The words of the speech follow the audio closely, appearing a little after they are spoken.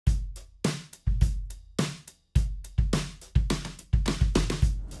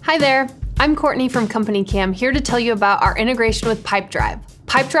Hi there, I'm Courtney from CompanyCam, here to tell you about our integration with Pipedrive.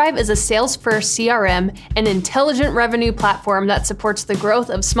 Pipedrive is a sales-first CRM and intelligent revenue platform that supports the growth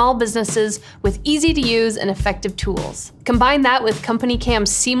of small businesses with easy-to-use and effective tools. Combine that with CompanyCam's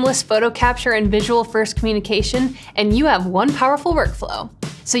seamless photo capture and visual-first communication, and you have one powerful workflow.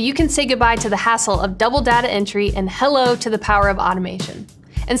 So you can say goodbye to the hassle of double data entry and hello to the power of automation.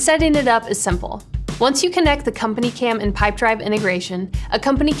 And setting it up is simple. Once you connect the CompanyCam and Pipedrive integration, a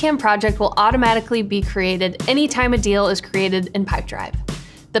CompanyCam project will automatically be created anytime a deal is created in Pipedrive.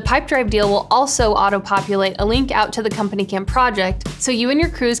 The Pipedrive deal will also auto-populate a link out to the CompanyCam project, so you and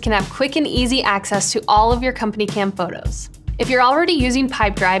your crews can have quick and easy access to all of your CompanyCam photos. If you're already using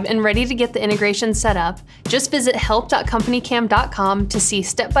Pipedrive and ready to get the integration set up, just visit help.companycam.com to see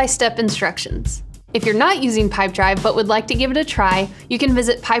step-by-step instructions. If you're not using Pipedrive but would like to give it a try, you can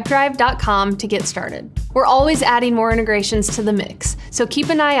visit pipedrive.com to get started. We're always adding more integrations to the mix, so keep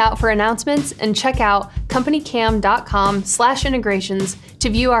an eye out for announcements and check out companycam.com/integrations to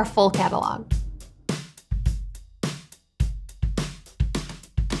view our full catalog.